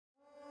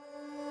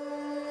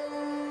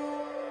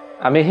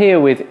I'm here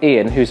with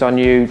Ian, who's our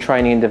new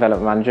Training and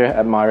Development Manager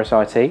at Mirus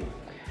IT.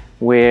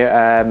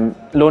 We're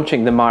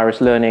launching the Mirus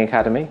Learning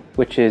Academy,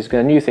 which is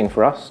a new thing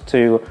for us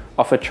to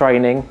offer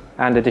training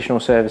and additional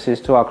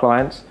services to our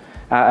clients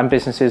and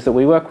businesses that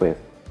we work with.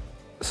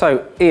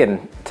 So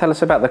Ian, tell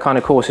us about the kind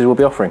of courses we'll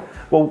be offering.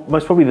 Well,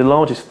 most probably the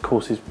largest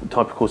type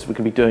of courses we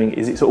can be doing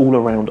is it's all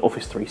around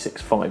Office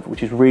 365,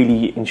 which is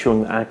really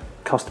ensuring that our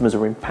customers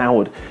are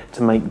empowered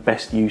to make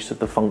best use of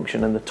the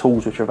function and the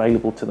tools which are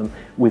available to them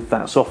with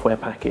that software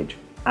package.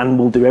 And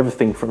we'll do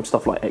everything from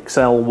stuff like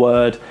Excel,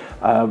 Word,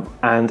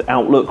 and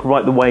Outlook,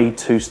 right the way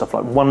to stuff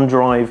like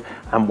OneDrive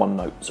and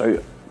OneNote.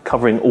 So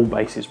covering all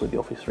bases with the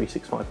Office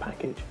 365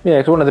 package. Yeah,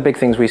 because one of the big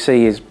things we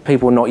see is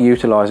people not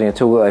utilising a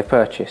tool that they've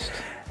purchased.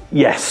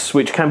 Yes,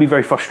 which can be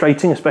very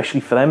frustrating, especially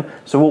for them.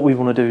 So what we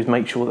want to do is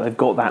make sure that they've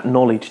got that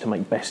knowledge to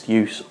make best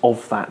use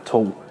of that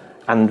tool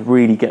and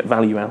really get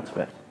value out of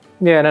it.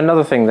 Yeah, and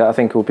another thing that I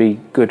think will be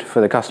good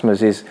for the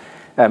customers is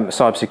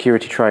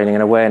cybersecurity training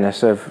and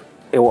awareness of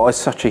what is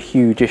such a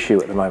huge issue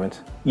at the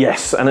moment.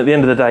 Yes, and at the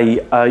end of the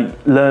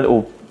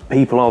day,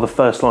 people are the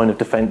first line of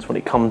defence when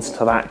it comes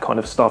to that kind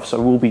of stuff.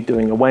 So we'll be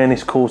doing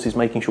awareness courses,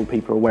 making sure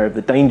people are aware of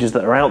the dangers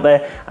that are out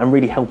there and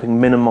really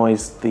helping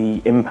minimise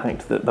the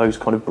impact that those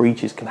kind of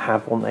breaches can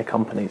have on their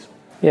companies.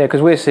 Yeah,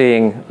 because we're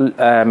seeing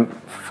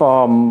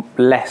far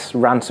less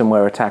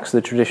ransomware attacks, the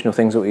traditional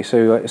things that we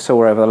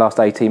saw over the last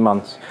 18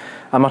 months,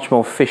 are much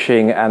more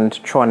phishing and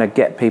trying to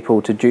get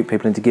people to dupe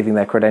people into giving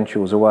their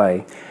credentials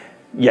away.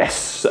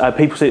 Yes,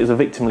 people see it as a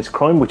victimless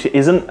crime, which it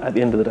isn't. At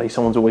the end of the day,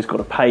 someone's always got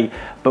to pay.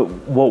 But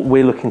what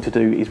we're looking to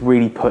do is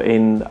really put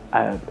in,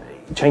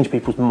 change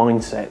people's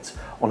mindsets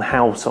on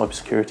how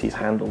cybersecurity is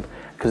handled.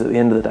 Because at the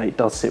end of the day, it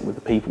does sit with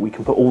the people. We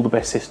can put all the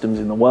best systems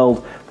in the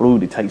world, but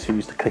all it takes for you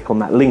is to click on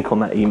that link on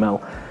that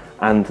email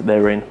and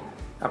they're in.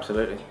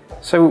 Absolutely.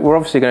 So we're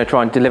obviously going to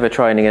try and deliver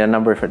training in a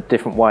number of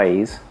different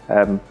ways.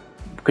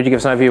 Could you give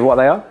us an overview of what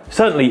they are?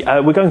 Certainly.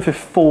 We're going for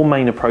 4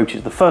 main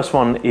approaches. The first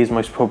one is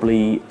most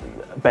probably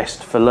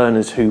best for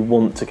learners who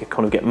want to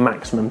get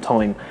maximum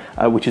time,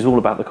 which is all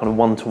about the kind of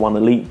one-to-one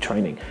elite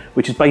training,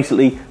 which is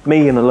basically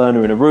me and a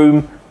learner in a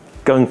room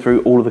going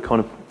through all of the kind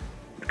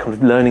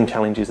of learning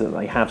challenges that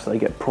they have, so they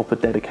get proper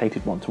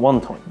dedicated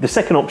one-to-one time. The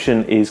second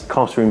option is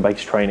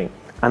classroom-based training,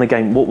 and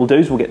again what we'll do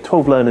is we'll get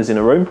 12 learners in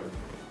a room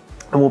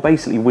and we'll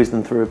basically whiz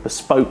them through a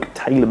bespoke,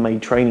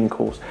 tailor-made training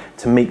course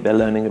to meet their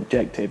learning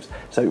objectives.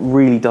 So it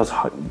really does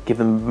give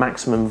them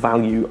maximum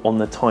value on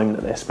the time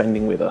that they're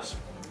spending with us.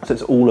 So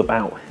it's all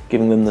about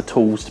giving them the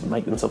tools to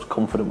make themselves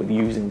confident with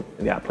using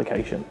the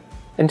application.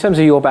 In terms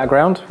of your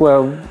background,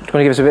 well, do you want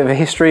to give us a bit of a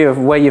history of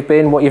where you've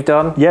been, what you've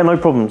done? Yeah, no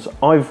problems.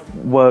 I've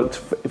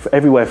worked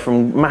everywhere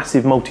from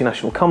massive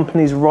multinational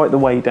companies right the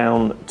way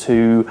down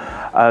to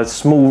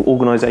small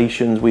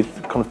organisations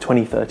with kind of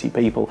 20, 30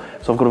 people.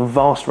 So I've got a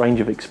vast range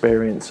of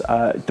experience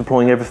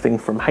deploying everything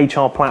from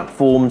HR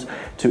platforms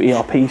to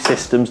ERP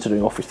systems to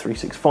doing Office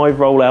 365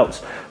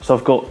 rollouts. So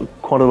I've got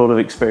quite a lot of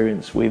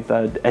experience with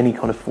any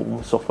kind of form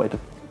of software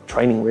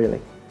training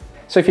really.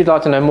 So if you'd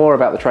like to know more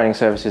about the training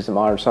services that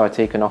Mirus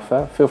IT can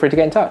offer, feel free to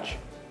get in touch.